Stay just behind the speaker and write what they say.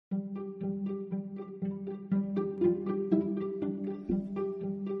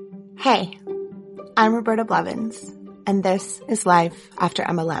Hey, I'm Roberta Blevins, and this is Life After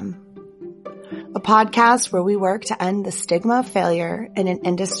MLM, a podcast where we work to end the stigma of failure in an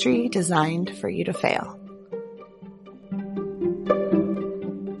industry designed for you to fail.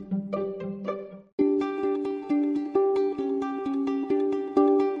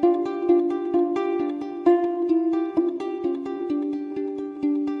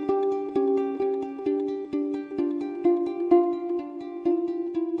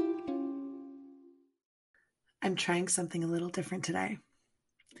 I'm trying something a little different today.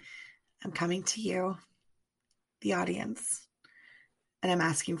 I'm coming to you, the audience, and I'm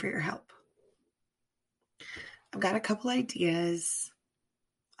asking for your help. I've got a couple ideas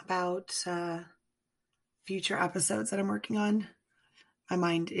about future episodes that I'm working on. My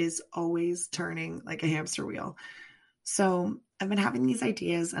mind is always turning like a hamster wheel. So I've been having these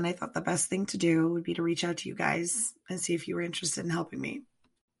ideas, and I thought the best thing to do would be to reach out to you guys and see if you were interested in helping me.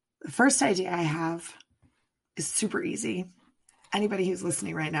 The first idea I have is super easy. Anybody who's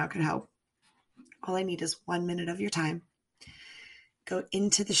listening right now could help. All I need is 1 minute of your time. Go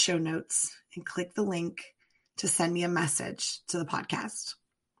into the show notes and click the link to send me a message to the podcast.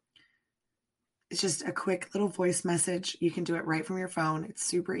 It's just a quick little voice message. You can do it right from your phone. It's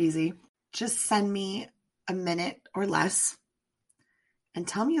super easy. Just send me a minute or less and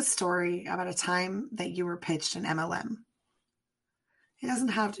tell me a story about a time that you were pitched an MLM. It doesn't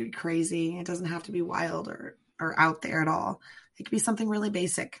have to be crazy. It doesn't have to be wild or out there at all. It could be something really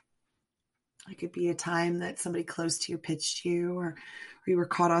basic. It could be a time that somebody close to you pitched you, or you were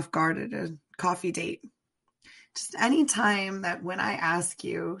caught off guard at a coffee date. Just any time that when I ask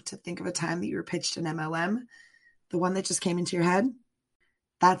you to think of a time that you were pitched an MLM, the one that just came into your head,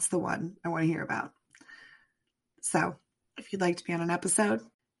 that's the one I want to hear about. So if you'd like to be on an episode,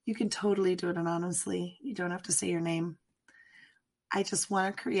 you can totally do it anonymously. You don't have to say your name. I just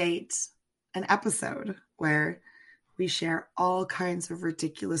want to create an episode where we share all kinds of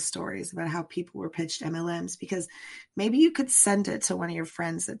ridiculous stories about how people were pitched MLMs, because maybe you could send it to one of your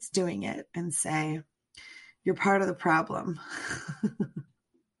friends that's doing it and say, you're part of the problem.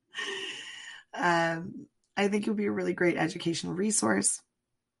 I think it would be a really great educational resource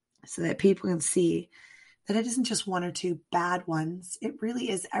so that people can see that it isn't just one or two bad ones. It really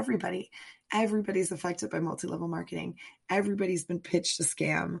is everybody. Everybody's affected by multi-level marketing. Everybody's been pitched a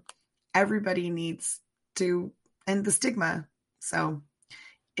scam. Everybody needs to end the stigma. So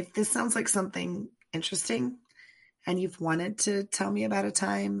if this sounds like something interesting and you've wanted to tell me about a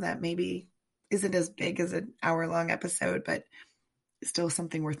time that maybe isn't as big as an hour-long episode, but still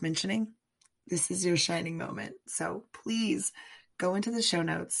something worth mentioning, this is your shining moment. So please go into the show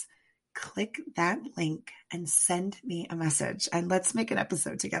notes, click that link, and send me a message, and let's make an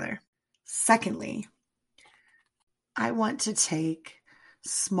episode together. Secondly, I want to take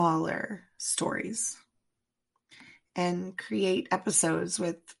smaller stories and create episodes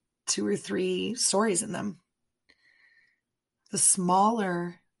with 2 or 3 stories in them. The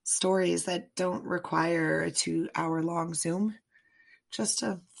smaller stories that don't require a 2-hour-long Zoom, just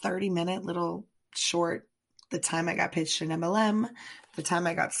a 30-minute little short, the time I got pitched an MLM, the time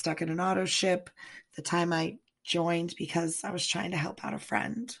I got stuck in an auto ship, the time I joined because I was trying to help out a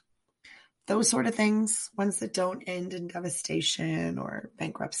friend. Those sort of things, ones that don't end in devastation or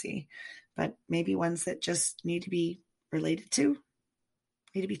bankruptcy, but maybe ones that just need to be related to,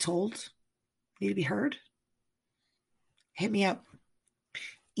 need to be told, need to be heard. Hit me up.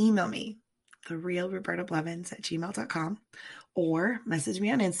 Email me, therealrobertablevins@gmail.com, or message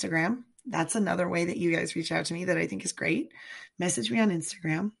me on Instagram. That's another way that you guys reach out to me that I think is great. Message me on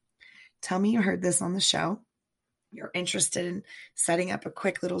Instagram. Tell me you heard this on the show. You're interested in setting up a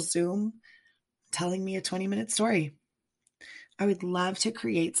quick little Zoom, telling me a 20-minute story. I would love to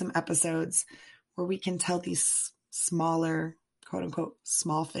create some episodes where we can tell these smaller, quote unquote,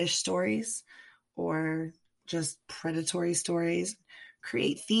 small fish stories, or just predatory stories,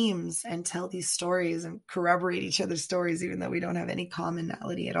 create themes and tell these stories and corroborate each other's stories, even though we don't have any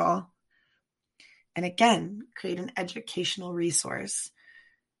commonality at all. And again, create an educational resource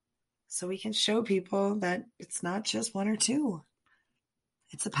so we can show people that it's not just 1 or 2.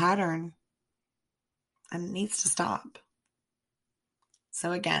 It's a pattern and it needs to stop.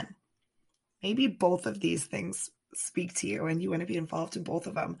 So again, maybe both of these things speak to you and you want to be involved in both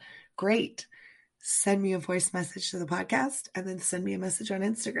of them. Great. Send me a voice message to the podcast, and then send me a message on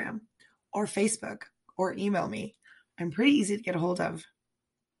Instagram or Facebook, or email me. I'm pretty easy to get a hold of.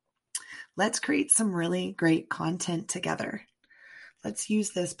 Let's create some really great content together. Let's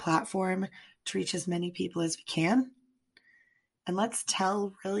use this platform to reach as many people as we can. And let's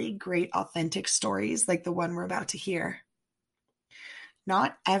tell really great, authentic stories like the one we're about to hear.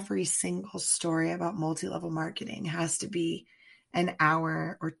 Not every single story about multi-level marketing has to be an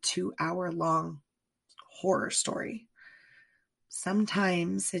hour or 2 hour long horror story.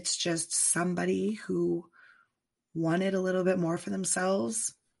 Sometimes it's just somebody who wanted a little bit more for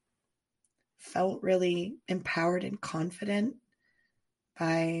themselves, felt really empowered and confident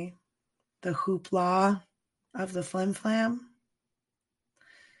by the hoopla of the flim flam,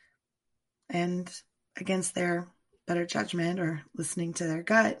 and against their better judgment or listening to their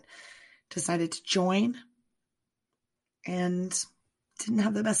gut, decided to join and didn't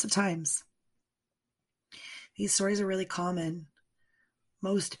have the best of times. These stories are really common.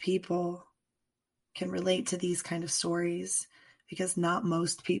 Most people can relate to these kind of stories because not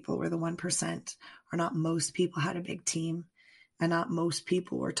most people were the 1%, or not most people had a big team, and not most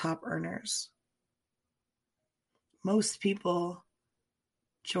people were top earners. Most people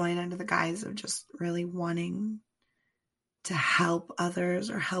join under the guise of just really wanting to help others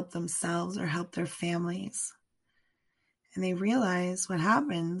or help themselves or help their families. And they realize what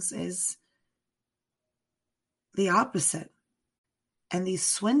happens is the opposite. And these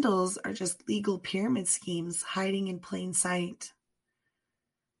swindles are just legal pyramid schemes hiding in plain sight.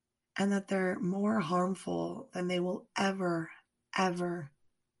 And that they're more harmful than they will ever, ever,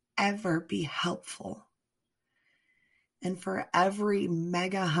 ever be helpful. And for every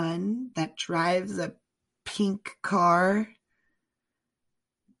mega hun that drives a pink car,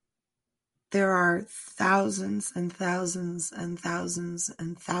 there are thousands and thousands and thousands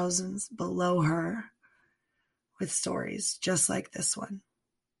and thousands below her with stories just like this one.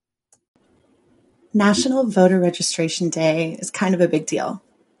 National Voter Registration Day is kind of a big deal.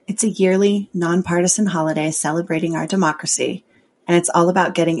 It's a yearly, nonpartisan holiday celebrating our democracy, and it's all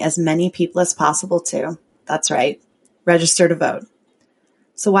about getting as many people as possible to, that's right, register to vote.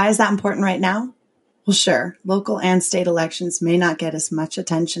 So why is that important right now? Well, sure, local and state elections may not get as much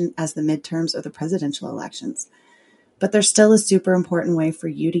attention as the midterms or the presidential elections, but they're still a super important way for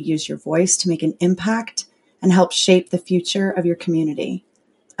you to use your voice to make an impact and help shape the future of your community.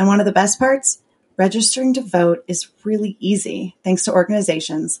 And one of the best parts? Registering to vote is really easy thanks to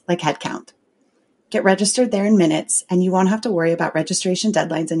organizations like HeadCount. Get registered there in minutes, and you won't have to worry about registration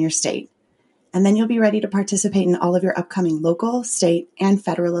deadlines in your state. And then you'll be ready to participate in all of your upcoming local, state, and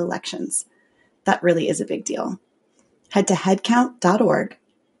federal elections. That really is a big deal. Head to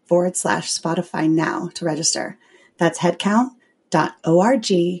headcount.org/Spotify now to register. That's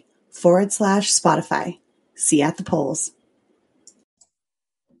headcount.org/Spotify. See you at the polls.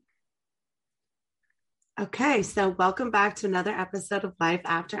 Okay, so welcome back to another episode of Life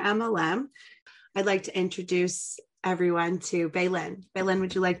After MLM. I'd like to introduce everyone to Belen. Belen,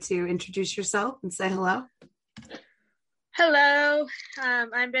 would you like to introduce yourself and say hello? Hello,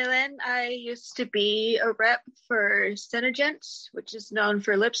 I'm Belen. I used to be a rep for Senegence, which is known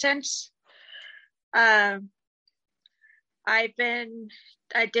for LipSense. I did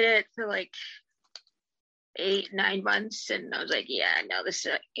it for like 8-9 months, and I was like, yeah, no, this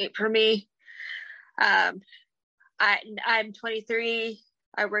ain't for me. I'm 23.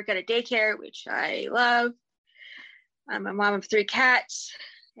 I work at a daycare, which I love. I'm a mom of 3 cats,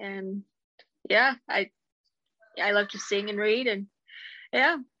 and yeah, I love to sing and read, and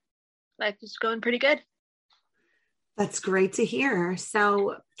yeah, life is going pretty good. That's great to hear.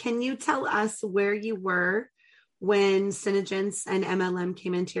 So can you tell us where you were when Senegence and MLM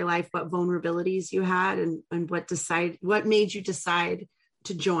came into your life, what vulnerabilities you had, and what made you decide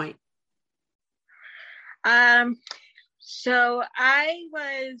to join? So I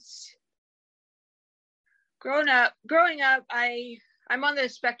was growing up, I'm on the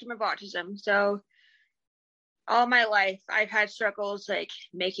spectrum of autism. So all my life, I've had struggles like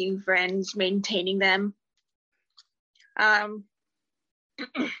making friends, maintaining them. And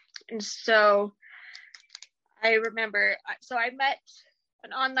so I remember, I met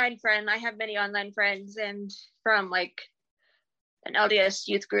an online friend. I have many online friends, and from like an LDS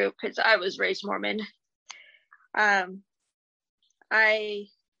youth group, because I was raised Mormon. I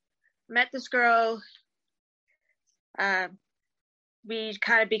met this girl. We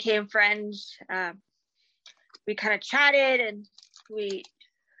kind of became friends. We kind of chatted, and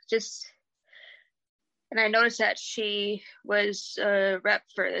and I noticed that she was a rep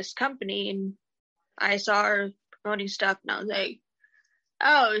for this company, and I saw her promoting stuff, and I was like,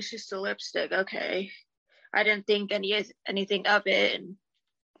 oh, it's just a lipstick. Okay. I didn't think anything of it.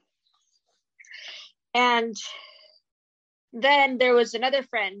 And then there was another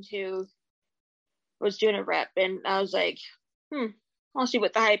friend who was doing a rep, and I was like, I'll see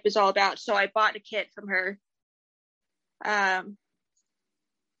what the hype is all about. So I bought a kit from her,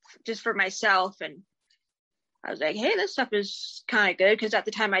 just for myself, and I was like, hey, this stuff is kind of good, because at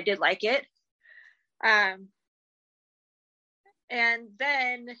the time I did like it. And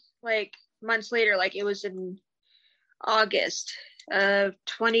then like months later, like it was in August of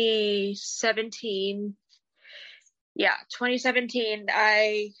 2017. Yeah, 2017.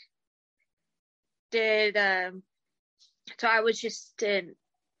 I did. So I was just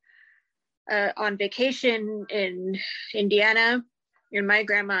on vacation in Indiana, and my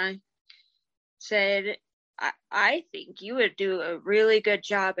grandma said, I think you would do a really good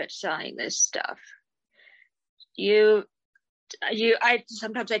job at selling this stuff. I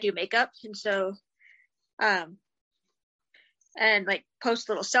sometimes I do makeup, and so and like post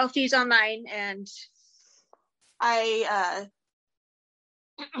little selfies online, and I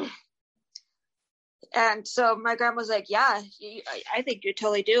and so my grandma was like, yeah, I think you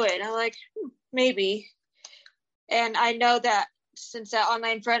totally do it. And I'm like, maybe. And I know that since that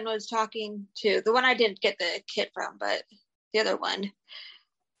online friend was talking to the one I didn't get the kit from, but the other one,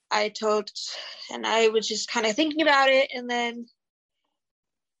 and I was just kind of thinking about it. And then,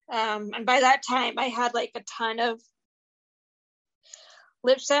 and by that time I had like a ton of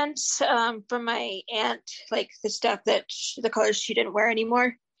lip scents from my aunt, like the stuff the colors she didn't wear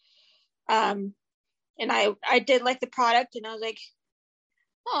anymore. And I did like the product, and I was like,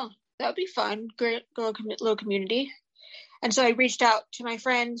 oh, that would be fun. Great little community. And so I reached out to my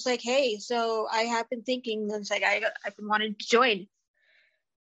friends, like, hey, so I have been thinking, and it's like, I've been wanting to join.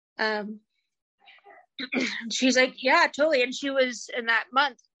 She's like, yeah, totally. And she was, in that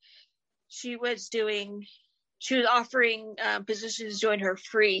month, she was offering positions to join her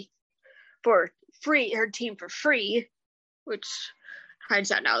her team for free, which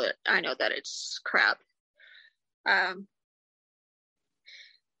finds out now that I know that it's crap.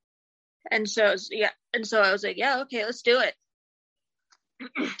 And so I was like, yeah, okay, let's do it.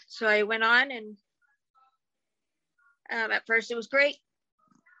 So I went on, and at first it was great,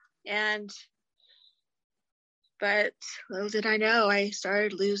 but little did I know, I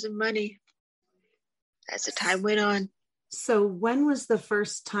started losing money as the time went on. So when was the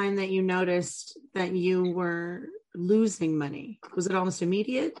first time that you noticed that you were losing money? Was it almost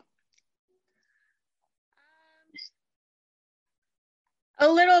immediate? A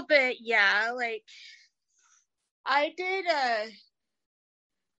little bit, yeah. Like I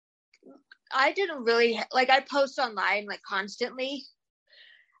didn't really, like, I post online like constantly.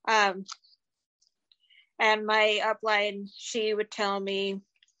 And my upline, she would tell me,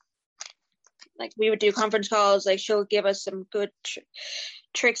 like, we would do conference calls, like she'll give us some good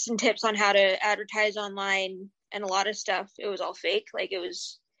tricks and tips on how to advertise online, and a lot of stuff, it was all fake. Like, it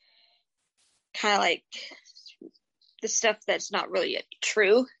was kind of like the stuff that's not really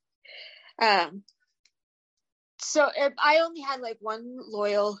true. So I only had like one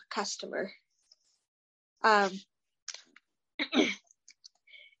loyal customer.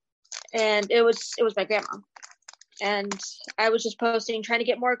 And it was my grandma. And I was just posting, trying to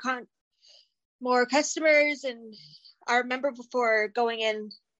get more customers. And I remember before going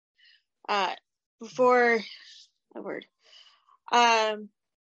in, I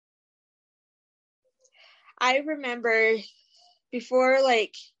remember before,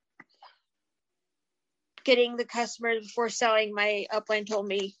 like, getting the customers, before selling, my upline told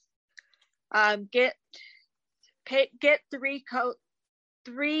me, get three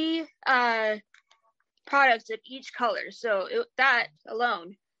products of each color. So that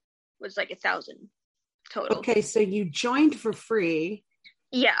alone was like 1,000 total. Okay, so you joined for free.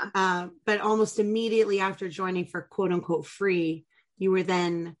 Yeah. But almost immediately after joining for quote unquote free, you were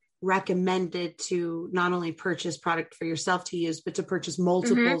then recommended to not only purchase product for yourself to use, but to purchase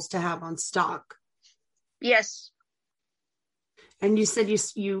multiples to have on stock. Yes. And you said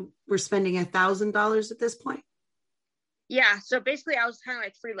you were spending $1,000 at this point? Yeah. So basically I was kind of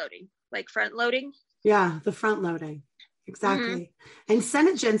like freeloading, like front loading. Yeah, the front loading. Exactly. And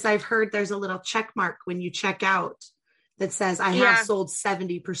Senegence, I've heard there's a little check mark when you check out that says, I have sold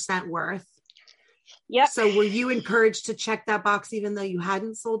 70% worth. Yep. So were you encouraged to check that box even though you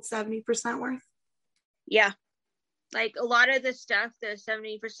hadn't sold 70% worth? Yeah. Like, a lot of the stuff, the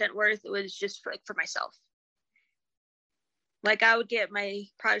 70% worth, it was just for myself. Like, I would get my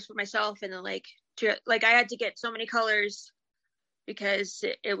products for myself, and then like I had to get so many colors because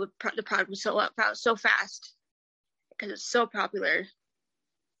the product would sell out so fast because it's so popular.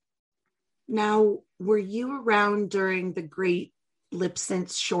 Now, were you around during the great lip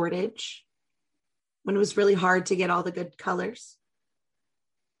scent shortage when it was really hard to get all the good colors?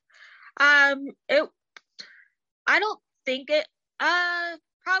 I don't think it,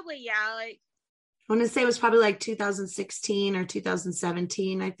 probably, yeah. Like, I want to say it was probably like 2016 or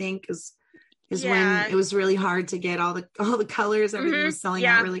 2017, I think, is is when it was really hard to get all the colors. Everything was selling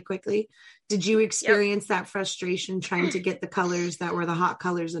out really quickly. Did you experience that frustration trying to get the colors that were the hot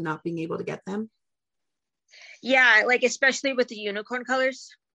colors and not being able to get them? Yeah, like especially with the unicorn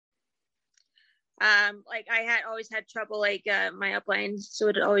colors. Like I had always had trouble, like my uplines,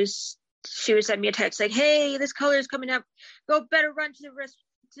 so she would send me a text like, hey, this color is coming up, go better run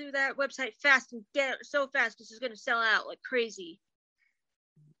to that website fast and get it so fast because it's going to sell out like crazy.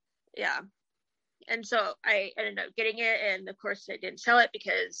 Yeah. And so I ended up getting it, and of course I didn't sell it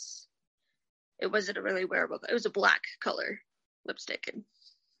because it wasn't a really wearable, it was a black color lipstick, and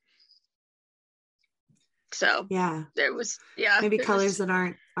so there was maybe colors that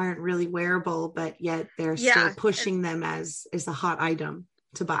aren't really wearable, but yet they're still pushing them as a hot item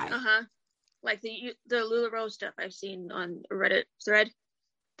to buy. Like the LuLaRoe stuff I've seen on a Reddit thread,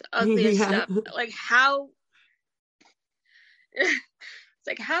 the ugliest stuff. Like how it's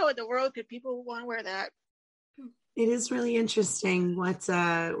like, how in the world could people want to wear that? It is really interesting what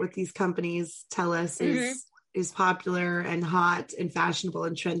these companies tell us is popular and hot and fashionable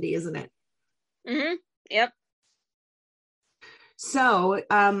and trendy, isn't it? Yep. So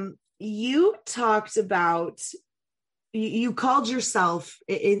you talked about, you called yourself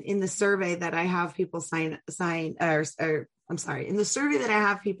in the survey that I have people in the survey that I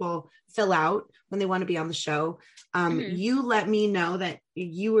have people fill out when they want to be on the show. You let me know that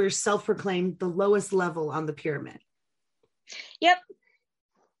you were self-proclaimed the lowest level on the pyramid. Yep.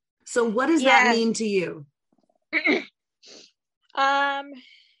 So what does that mean to you?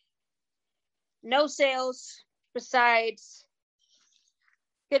 No sales besides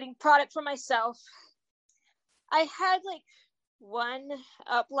getting product for myself. I had like one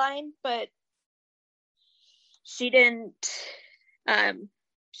upline, but she didn't make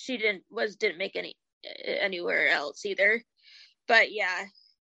any anywhere else either. But yeah,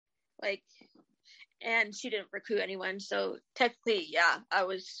 like, and she didn't recruit anyone, so technically I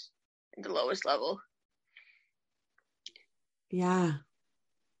was in the lowest level.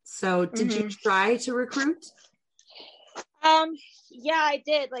 So did you try to recruit? Yeah, I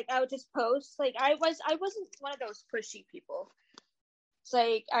did. Like, I would just post. Like, I wasn't one of those pushy people. It's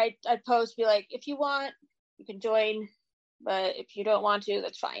like I'd post, be like, if you want, you can join, but if you don't want to,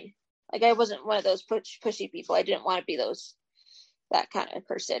 that's fine. Like, I wasn't one of those pushy people. I didn't want to be that kind of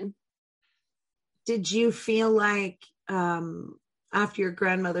person. Did you feel like after your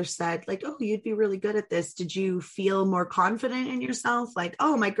grandmother said, like, oh, you'd be really good at this, did you feel more confident in yourself? Like,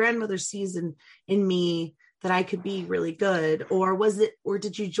 oh, my grandmother sees in me that I could be really good? Or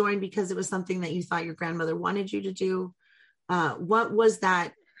did you join because it was something that you thought your grandmother wanted you to do? What was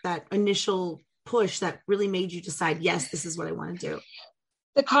that initial push that really made you decide, yes, this is what I want to do?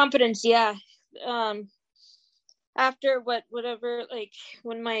 The confidence. Yeah. After whatever, like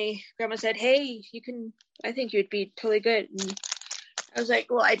when my grandma said, hey, I think you'd be totally good. And I was like,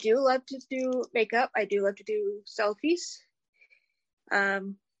 well, I do love to do makeup. I do love to do selfies.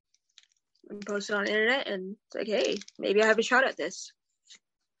 And post it on the internet, and it's like, hey, maybe I have a shot at this.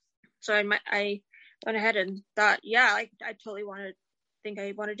 So I went ahead and thought, I totally want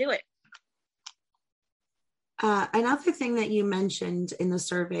to do it. Another thing that you mentioned in the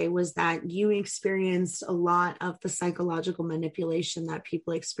survey was that you experienced a lot of the psychological manipulation that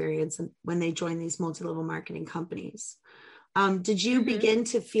people experience when they join these multi-level marketing companies. Did you begin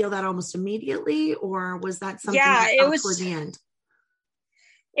to feel that almost immediately, or was that something that felt toward the end?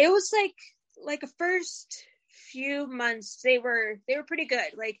 It was like a first few months, they were pretty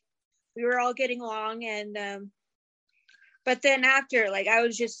good. Like, we were all getting along, and but then after, like, I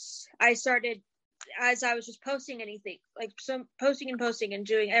started, as I was just posting anything, like some posting and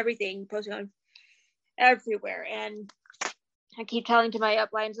doing everything, posting on everywhere, and I keep telling to my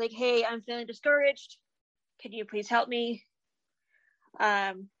uplines, like, hey, I'm feeling discouraged, can you please help me?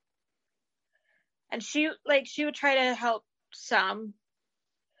 And she would try to help some,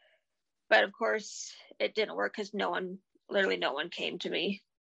 but of course it didn't work because literally no one came to me.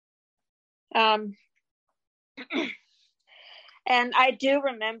 And I do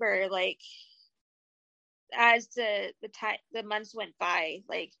remember, like, as the months went by,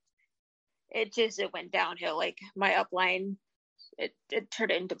 like, it went downhill. Like, my upline, it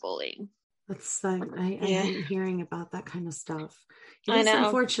turned into bullying. That's I hate hearing about that kind of stuff. It's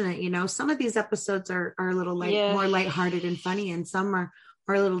unfortunate, some of these episodes are a little more lighthearted and funny, and some are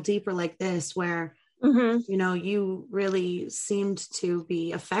a little deeper, like this, where you really seemed to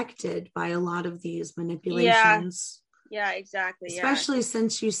be affected by a lot of these manipulations. Yeah, exactly. Especially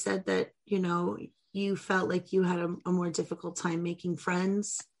since you said that you felt like you had a more difficult time making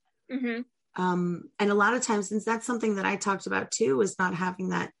friends. And a lot of times, since that's something that I talked about too, is not having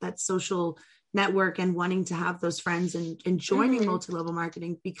that social network and wanting to have those friends and joining multi-level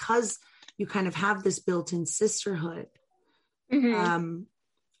marketing, because you kind of have this built-in sisterhood.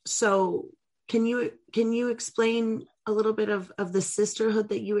 So can you explain a little bit of the sisterhood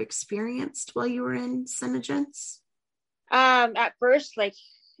that you experienced while you were in Synergence? At first, like,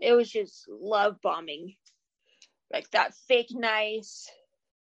 it was just love bombing, like that fake nice.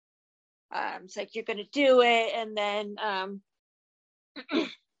 It's like, you're gonna do it, and then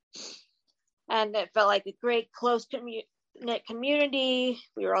and it felt like a great close knit community.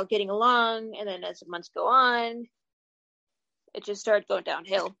 We were all getting along, and then as the months go on, it just started going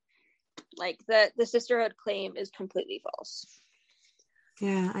downhill. Like, the sisterhood claim is completely false.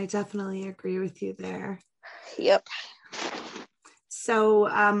 Yeah, I definitely agree with you there. Yep. So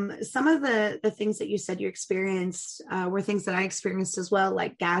some of the things that you said you experienced were things that I experienced as well,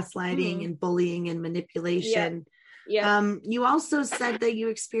 like gaslighting and bullying and manipulation. Yeah. You also said that you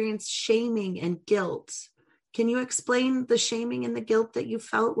experienced shaming and guilt. Can you explain the shaming and the guilt that you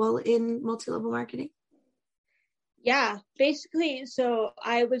felt while in multi-level marketing? Yeah, basically, so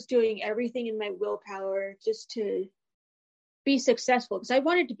I was doing everything in my willpower just to be successful, because I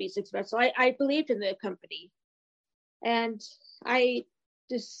wanted to be successful. I believed in the company, and I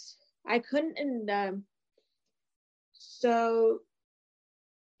couldn't. And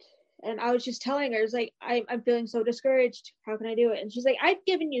and I was just telling her, I was like, I'm feeling so discouraged. How can I do it? And she's like, I've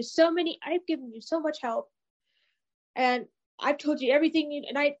given you so much help, and I've told you everything.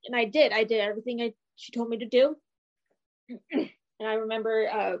 And I did everything she told me to do. And I remember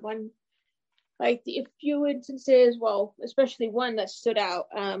a few instances, well, especially one that stood out.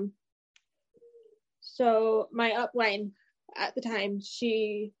 So my upline at the time,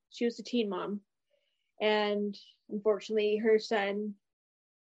 she was a teen mom, and unfortunately her son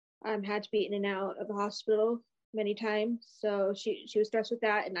had to be in and out of the hospital many times. So she was stressed with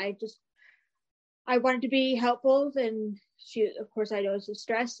that, and I wanted to be helpful, and of course, I was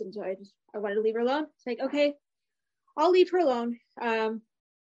stressed, and so I wanted to leave her alone. It's like, okay, I'll leave her alone. And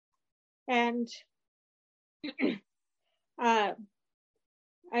I'll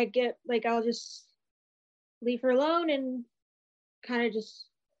just leave her alone and kind of just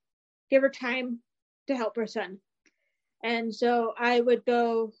give her time to help her son. And so I would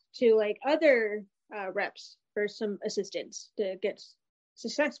go to like other reps for some assistance to get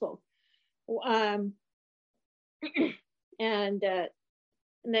successful. And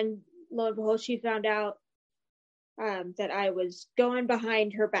then lo and behold, she found out that I was going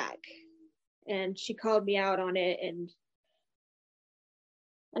behind her back, and she called me out on it. And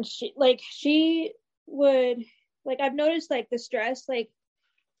she would, like, I've noticed, like, the stress, like,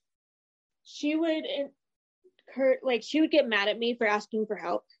 she would get mad at me for asking for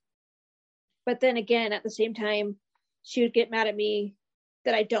help, but then again, at the same time, she would get mad at me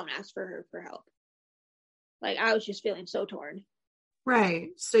that I don't ask for her for help. Like, I was just feeling so torn. Right.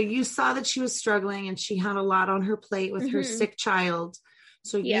 So you saw that she was struggling and she had a lot on her plate with her sick child.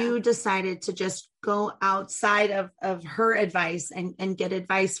 So you decided to just go outside of her advice and get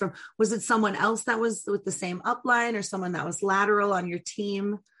advice from, was it someone else that was with the same upline, or someone that was lateral on your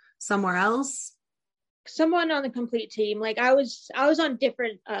team somewhere else? Someone on the complete team. Like, I was on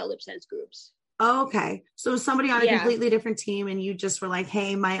different lip sense groups. Okay. So somebody on a completely different team, and you just were like,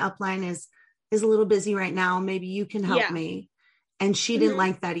 hey, my upline is a little busy right now. Maybe you can help me. And she didn't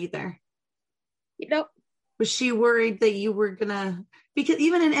like that either. Nope. Was she worried that you were gonna, because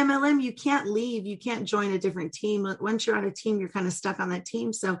even in MLM, you can't leave, you can't join a different team. Once you're on a team, you're kind of stuck on that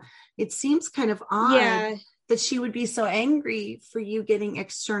team. So it seems kind of odd that she would be so angry for you getting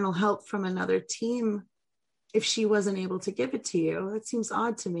external help from another team if she wasn't able to give it to you. That seems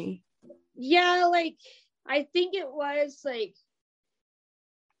odd to me. Yeah, like, I think it was like,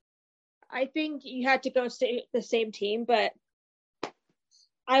 I think you had to go stay the same team, but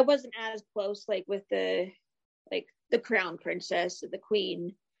I wasn't as close, like, with the crown princess, the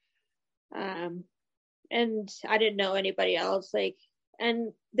queen. And I didn't know anybody else, like,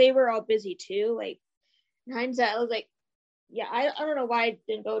 and they were all busy too. Like, in hindsight, I was like, yeah, I don't know why I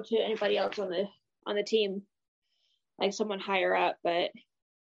didn't go to anybody else on the team, like someone higher up, but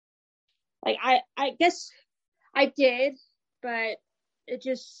like, I guess I did, but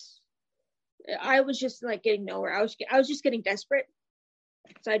I was just like getting nowhere. I was just getting desperate.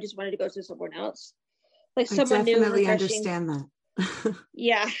 So I just wanted to go to someone else, like someone new and refreshing. I definitely understand that.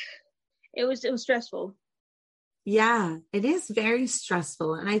 Yeah, it was stressful. Yeah, it is very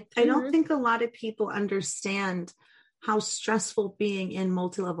stressful. And I don't think a lot of people understand how stressful being in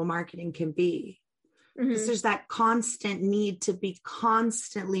multi-level marketing can be. Because there's that constant need to be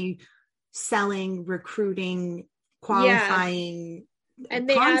constantly selling, recruiting, qualifying, And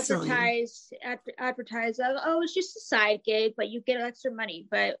they constantly. advertise, oh, it's just a side gig, but you get extra money.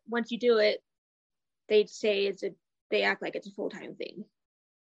 But once you do it, they say they act like it's a full-time thing.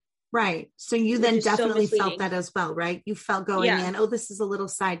 Right. So you Which then is so definitely felt misleading. that as well, right? You felt going in, oh, this is a little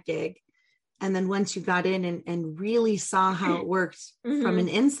side gig. And then once you got in and really saw how it worked from an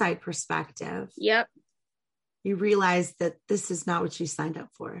inside perspective, Yep. you realized that this is not what you signed up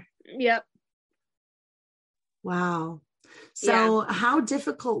for. Yep. Wow. So how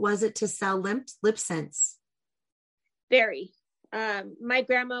difficult was it to sell lip syncs? Very. My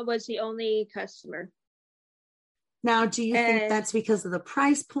grandma was the only customer. Now, do you think that's because of the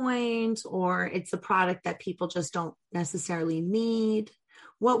price point, or it's a product that people just don't necessarily need?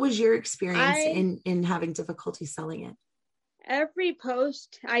 What was your experience in having difficulty selling it? Every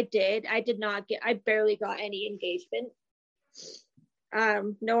post I barely got any engagement.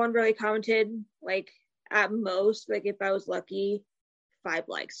 No one really commented, like at most, like if I was lucky, 5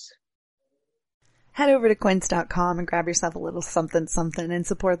 likes. Head over to quince.com and grab yourself a little something and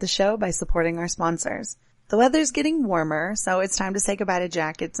support the show by supporting our sponsors. The weather's getting warmer, so it's time to say goodbye to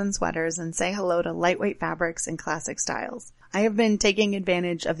jackets and sweaters and say hello to lightweight fabrics and classic styles. I have been taking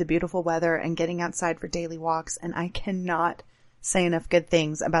advantage of the beautiful weather and getting outside for daily walks, and I cannot say enough good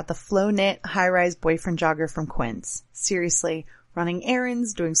things about the flow knit high-rise boyfriend jogger from Quince. Seriously, running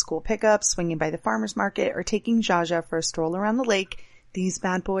errands, doing school pickups, swinging by the farmer's market, or taking Jaja for a stroll around the lake, these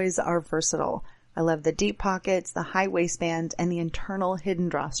bad boys are versatile. I love the deep pockets, the high waistband, and the internal hidden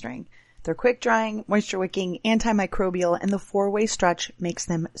drawstring. They're quick drying, moisture wicking, antimicrobial, and the 4-way stretch makes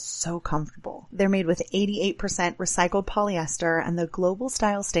them so comfortable. They're made with 88% recycled polyester, and the Global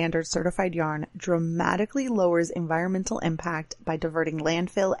Style Standard certified yarn dramatically lowers environmental impact by diverting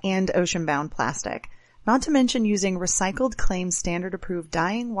landfill and ocean-bound plastic. Not to mention using recycled claim standard approved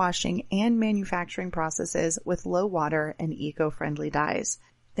dyeing, washing, and manufacturing processes with low water and eco-friendly dyes.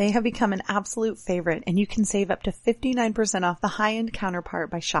 They have become an absolute favorite, and you can save up to 59% off the high-end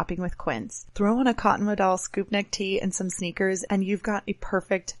counterpart by shopping with Quince. Throw on a cotton modal scoop neck tee and some sneakers, and you've got a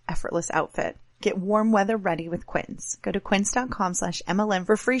perfect, effortless outfit. Get warm weather ready with Quince. Go to quince.com/MLM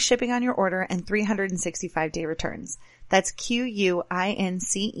for free shipping on your order and 365-day returns. That's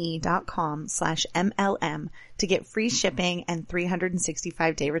QUINCE.com/MLM to get free shipping and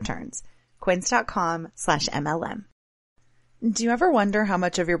 365-day returns. Quince.com/MLM. Do you ever wonder how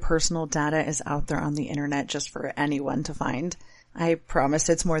much of your personal data is out there on the internet just for anyone to find? I promise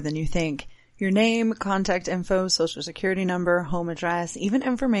it's more than you think. Your name, contact info, social security number, home address, even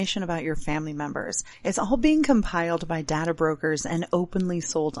information about your family members. It's all being compiled by data brokers and openly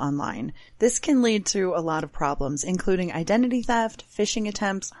sold online. This can lead to a lot of problems, including identity theft, phishing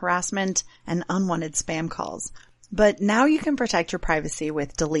attempts, harassment, and unwanted spam calls. But now you can protect your privacy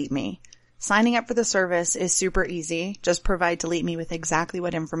with Delete Me. Signing up for the service is super easy. Just provide Delete Me with exactly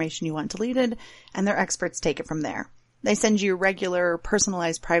what information you want deleted, and their experts take it from there. They send you regular,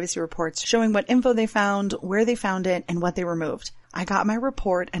 personalized privacy reports showing what info they found, where they found it, and what they removed. I got my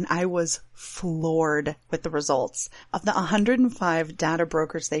report, and I was floored with the results. Of the 105 data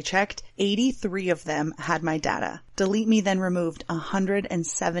brokers they checked, 83 of them had my data. Delete Me then removed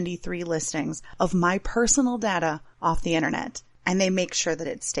 173 listings of my personal data off the internet. And they make sure that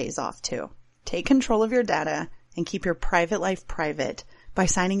it stays off too. Take control of your data and keep your private life private by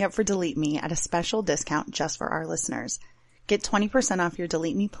signing up for Delete Me at a special discount just for our listeners. Get 20% off your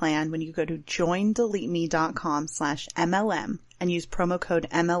Delete Me plan when you go to joindeleteme.com/MLM and use promo code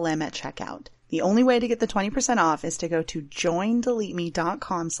MLM at checkout. The only way to get the 20% off is to go to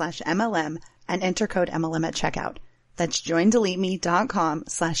joindeleteme.com/MLM and enter code MLM at checkout. That's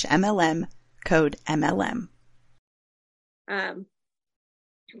joindeleteme.com/MLM, code MLM.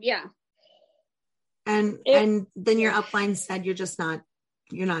 Yeah. And then your upline said you're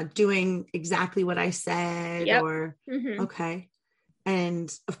not doing exactly what I said. Yep. Or okay.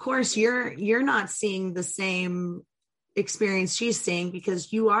 And of course you're not seeing the same experience she's seeing,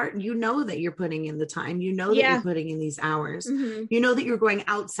 because you know that you're putting in the time, that you're putting in these hours, that you're going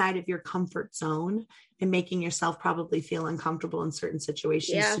outside of your comfort zone and making yourself probably feel uncomfortable in certain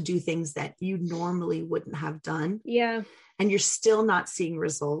situations to do things that you normally wouldn't have done. Yeah. And you're still not seeing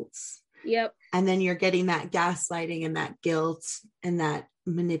results. Yep. And then you're getting that gaslighting and that guilt and that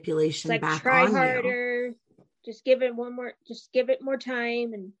manipulation like, back try on harder, you. Just give it more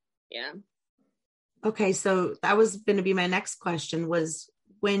time. And yeah. Okay. So that was going to be my next question, was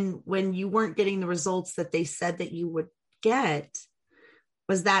when you weren't getting the results that they said that you would get,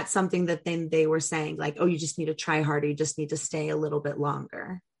 was that something that then they were saying like, oh, you just need to try harder. You just need to stay a little bit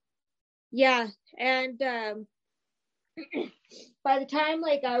longer. Yeah. And, by the time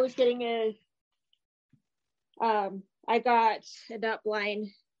like I was getting I got an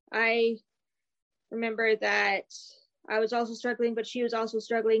upline. I remember that I was also struggling, but she was also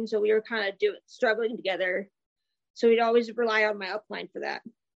struggling. So we were kind of struggling together. So we'd always rely on my upline for that,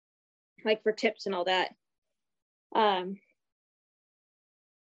 like for tips and all that.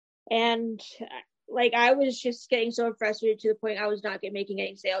 And like I was just getting so frustrated to the point I was not making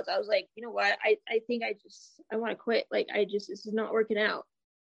any sales. I was like, you know what? I think I want to quit. Like this is not working out.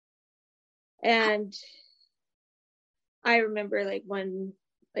 And I remember one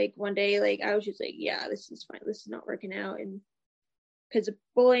day, like I was just like, yeah, this is fine. This is not working out. And because of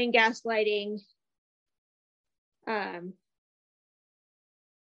bullying, gaslighting,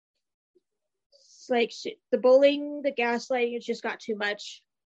 it's like the bullying, the gaslighting, it just got too much.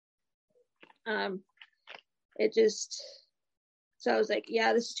 It just, so I was like,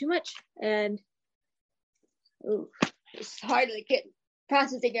 yeah, this is too much. And it's hard to get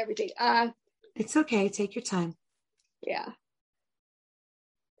processing everything. It's okay. Take your time. Yeah.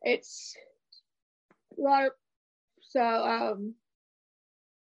 It's a lot of, so, I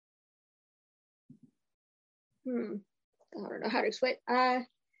don't know how to explain.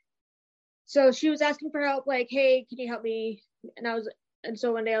 So she was asking for help, like, hey, can you help me? And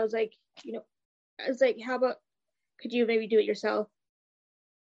so one day I was like, how about, could you maybe do it yourself?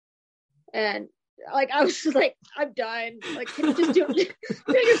 And like, I was just like, I'm done. Like, can you just do it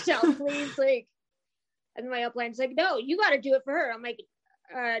yourself, please? Like, and my upline's like, no, you got to do it for her. I'm like,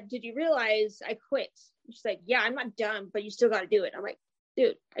 did you realize I quit? She's like, yeah, I'm not done, but you still got to do it. I'm like,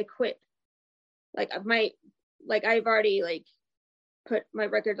 dude, I quit. Like, I've already like put my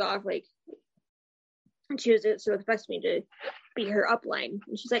records off, like, and she was so expects me to be her upline.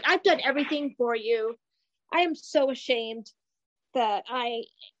 And she's like, I've done everything for you. I am so ashamed that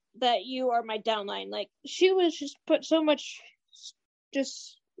you are my downline. Like, she was just put so much,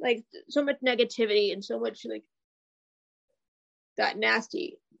 just like so much negativity and so much like that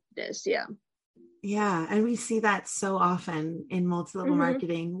nastiness. Yeah, and we see that so often in multi-level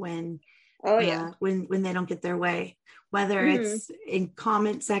marketing when when they don't get their way, whether it's in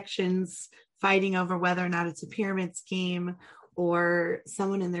comment sections fighting over whether or not it's a pyramid scheme, or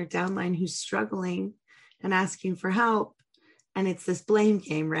someone in their downline who's struggling and asking for help. And it's this blame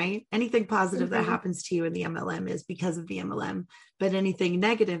game, right? Anything positive that happens to you in the MLM is because of the MLM, but anything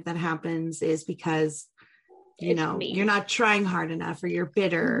negative that happens is because you're not trying hard enough, or you're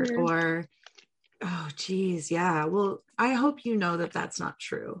bitter, or oh geez, yeah. Well, I hope you know that that's not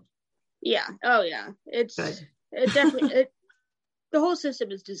true. Yeah. Oh yeah. It's good. It definitely the whole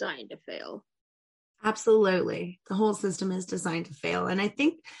system is designed to fail. Absolutely. The whole system is designed to fail. And I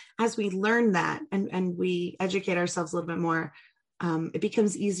think as we learn that and we educate ourselves a little bit more, it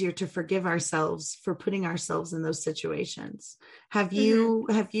becomes easier to forgive ourselves for putting ourselves in those situations. Have you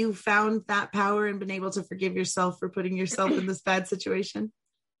found that power and been able to forgive yourself for putting yourself in this bad situation?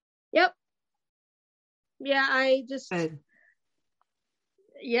 Yep. Yeah, I just Good.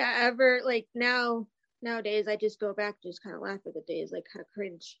 Yeah, like nowadays I just go back, just kind of laugh at the days, like kind of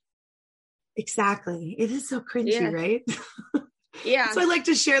cringe. Exactly. It is so cringy, right? Yeah. So I like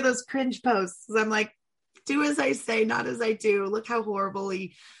to share those cringe posts. I'm like, do as I say, not as I do. Look how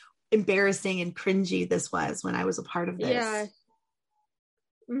horribly embarrassing and cringy this was when I was a part of this. Yeah.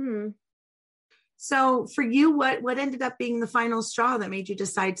 So for you, what ended up being the final straw that made you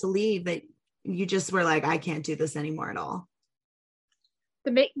decide to leave, that you just were like, I can't do this anymore at all?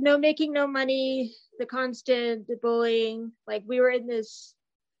 Making no money, the bullying. Like, we were in this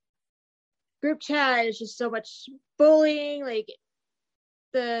group chat, it's just so much bullying. Like,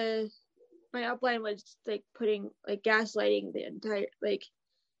 my upline was like putting like gaslighting the entire, like,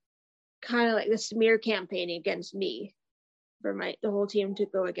 kind of like the smear campaign against me, for the whole team to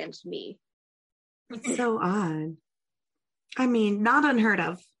go against me. It's so odd. I mean, not unheard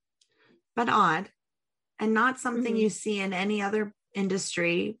of, but odd, and not something you see in any other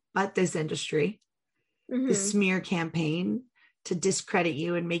industry but this industry. The smear campaign to discredit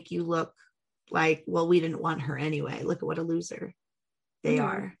you and make you look like, well, we didn't want her anyway. Look at what a loser they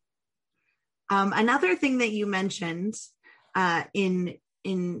are. Another thing that you mentioned in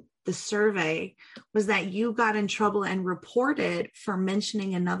the survey was that you got in trouble and reported for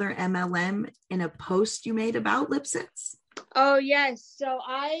mentioning another MLM in a post you made about Lipsitz. Oh yes. So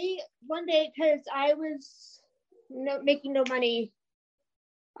one day, because I was making no money,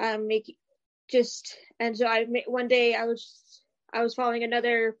 and so one day I was following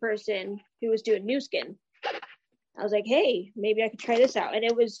another person who was doing new skin. I was like, hey, maybe I could try this out. And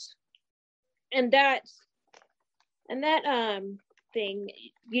it was, and that thing,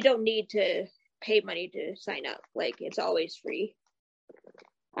 you don't need to pay money to sign up. Like, it's always free.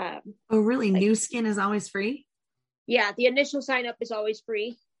 Oh, really? Like, new skin is always free? Yeah, the initial sign up is always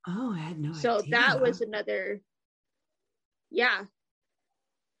free. Oh, I had no so idea. That was another, yeah.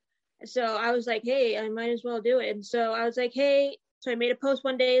 So I was like, hey, I might as well do it. And so I was like, hey, so I made a post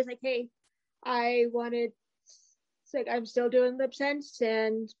one day. It's like, hey, it's like, I'm still doing lip sense,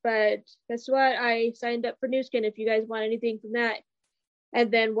 but guess what? I signed up for Nu Skin if you guys want anything from that. And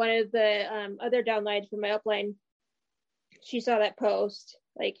then one of the other downlines from my upline, she saw that post,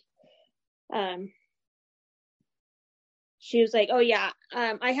 like, she was like, oh yeah,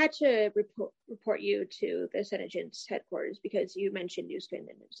 I had to report you to the Senegence headquarters because you mentioned Nu Skin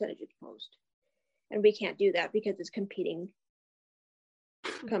in the Senegence post. And we can't do that because it's competing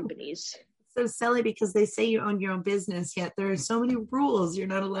companies. So silly because they say you own your own business, yet there are so many rules you're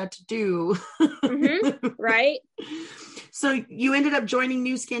not allowed to do. Right? So you ended up joining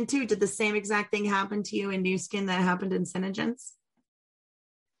Nu Skin too. Did the same exact thing happen to you in Nu Skin that happened in Senegence?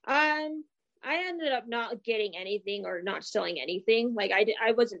 I ended up not getting anything or not selling anything. Like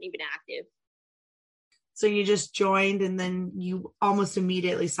I wasn't even active. So you just joined and then you almost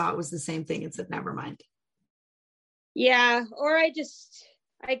immediately saw it was the same thing and said, never mind. Yeah. Or I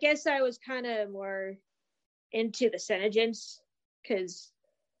guess I was kind of more into the Senegence because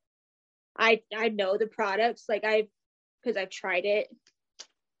I know the products, like because I've tried it.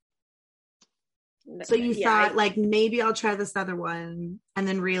 So you thought like, maybe I'll try this other one, and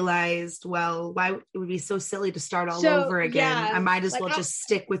then realized, well, why it would be so silly to start all over again. Yeah, I might as well just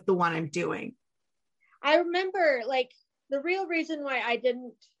stick with the one I'm doing. I remember like the real reason why I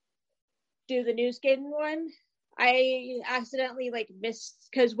didn't do the Nu Skin one, I accidentally like missed,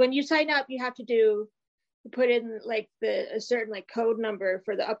 because when you sign up, you have to put in like a certain like code number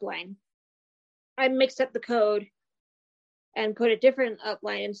for the upline. I mixed up the code and put a different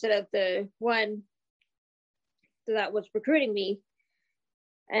upline instead of the one that was recruiting me.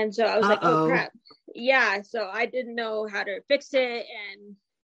 And so I was like, oh crap. Yeah. So I didn't know how to fix it, and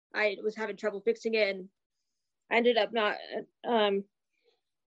I was having trouble fixing it, and I ended up not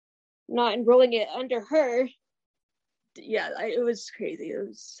enrolling it under her. Yeah, it was crazy.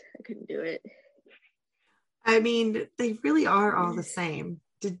 I couldn't do it. I mean, they really are all the same.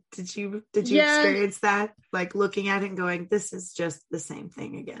 Did you experience that? Like looking at it and going, this is just the same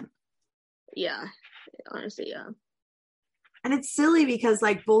thing again. Yeah, honestly, yeah. And it's silly because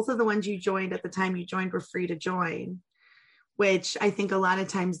like both of the ones you joined at the time you joined were free to join, which I think a lot of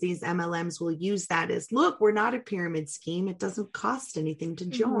times these MLMs will use that as, look, we're not a pyramid scheme. It doesn't cost anything to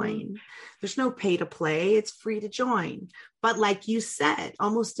join. Mm-hmm. There's no pay to play. It's free to join. But like you said,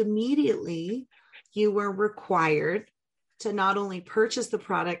 almost immediately you were required to not only purchase the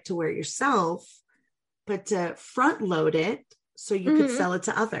product to wear yourself, but to front load it so you could sell it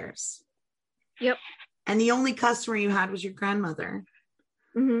to others. Yep. And the only customer you had was your grandmother.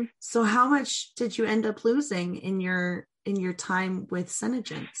 Mm-hmm. So how much did you end up losing in your time with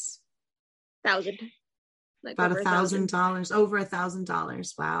Senegence? $1,000. Like about $1,000, over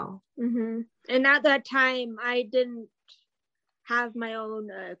 $1,000. Wow. Mm-hmm. And at that time, I didn't have my own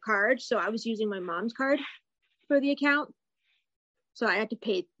card, so I was using my mom's card for the account. So I had to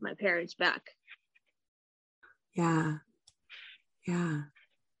pay my parents back. Yeah. Yeah.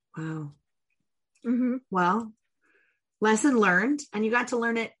 Wow. Mm-hmm. Well, lesson learned, and you got to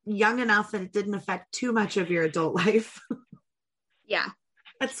learn it young enough that it didn't affect too much of your adult life. Yeah.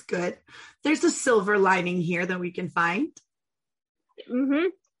 That's good. There's a silver lining here that we can find. Mm-hmm.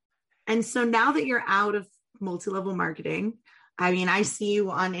 And so now that you're out of multi-level marketing, I mean, I see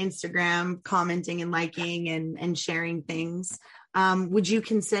you on Instagram commenting and liking and sharing things. Would you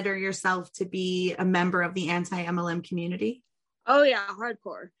consider yourself to be a member of the anti-MLM community? Oh yeah,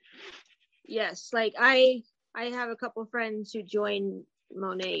 hardcore. Yes, like I have a couple friends who joined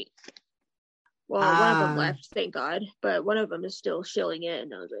Monet. Well, one of them left, thank God, but one of them is still shilling it,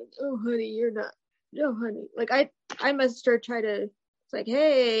 and I was like, "Oh, honey, you're not. No, honey." Like I must her try to. It's like,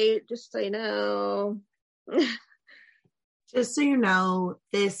 hey, just so you know. Just so you know,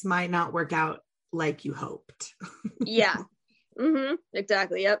 this might not work out like you hoped. Yeah. Mm-hmm.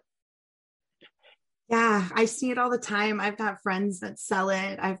 Exactly. Yep. Yeah, I see it all the time. I've got friends that sell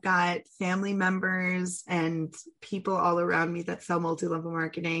it. I've got family members and people all around me that sell multi-level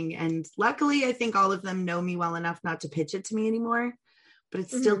marketing. And luckily, I think all of them know me well enough not to pitch it to me anymore, but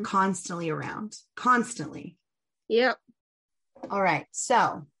it's still constantly around. Constantly. Yep. All right.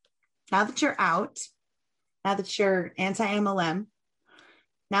 So now that you're out, now that you're anti-MLM,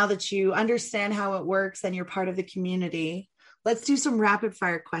 now that you understand how it works and you're part of the community, let's do some rapid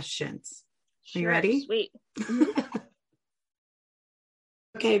fire questions. Are you ready? Sweet.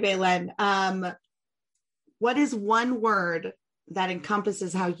 Okay, Belen. What is one word that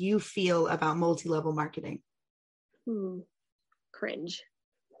encompasses how you feel about multi-level marketing? Cringe.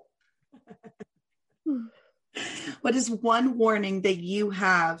 What is one warning that you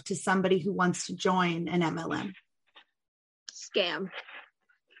have to somebody who wants to join an MLM? Scam.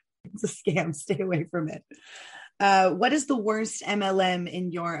 It's a scam. Stay away from it. What is the worst MLM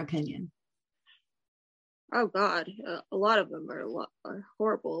in your opinion? Oh God, a lot of them are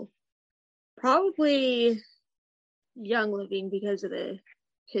horrible. Probably Young Living because of the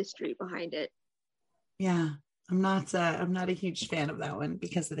history behind it. Yeah, I'm not a huge fan of that one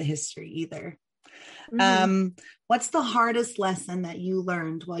because of the history either. What's the hardest lesson that you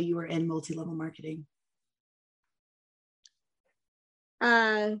learned while you were in multi-level marketing?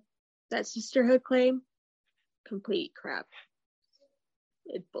 That sisterhood claim, complete crap.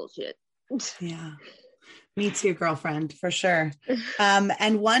 It's bullshit. Yeah, me too, girlfriend, for sure.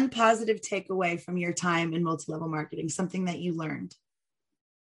 And one positive takeaway from your time in multi-level marketing, something that you learned.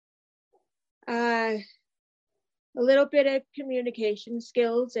 A little bit of communication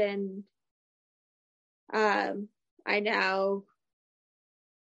skills, and I now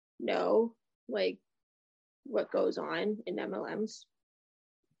know like what goes on in MLMs.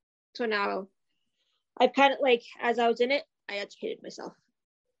 So now I've kind of like, as I was in it, I educated myself.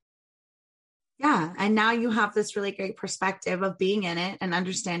 Yeah. And now you have this really great perspective of being in it and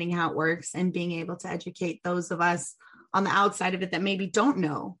understanding how it works and being able to educate those of us on the outside of it that maybe don't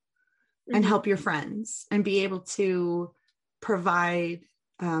know and help your friends and be able to provide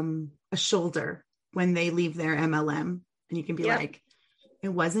a shoulder when they leave their MLM, and you can be like, it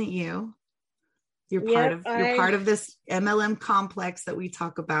wasn't you. You're part of this MLM complex that we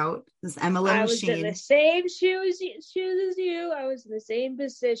talk about, this MLM machine. I was in the same shoes as you. I was in the same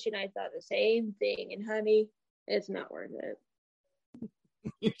position. I thought the same thing. And honey, it's not worth it.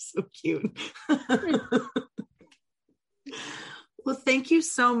 You're so cute. Well, thank you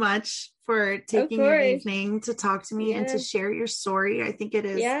so much for taking your evening to talk to me and to share your story. I think it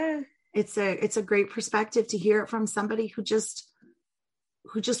is. Yeah. It's a great perspective to hear it from somebody who just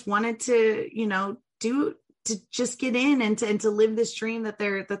wanted to, to just get in and to live this dream that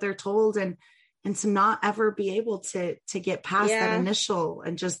they're told and to not ever be able to get past that initial,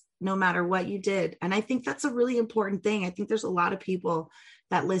 and just no matter what you did. And I think that's a really important thing. I think there's a lot of people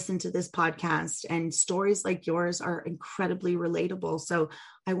that listen to this podcast, and stories like yours are incredibly relatable. So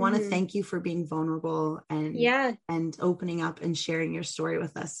I want to thank you for being vulnerable and opening up and sharing your story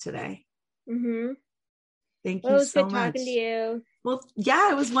with us today. Thank you so much. It was good talking to you. Well,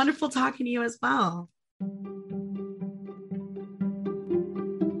 yeah, it was wonderful talking to you as well.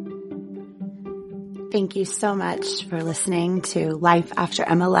 Thank you so much for listening to Life After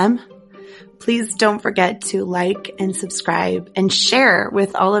MLM. Please don't forget to like and subscribe and share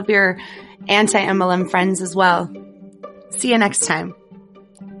with all of your anti-MLM friends as well. See you next time.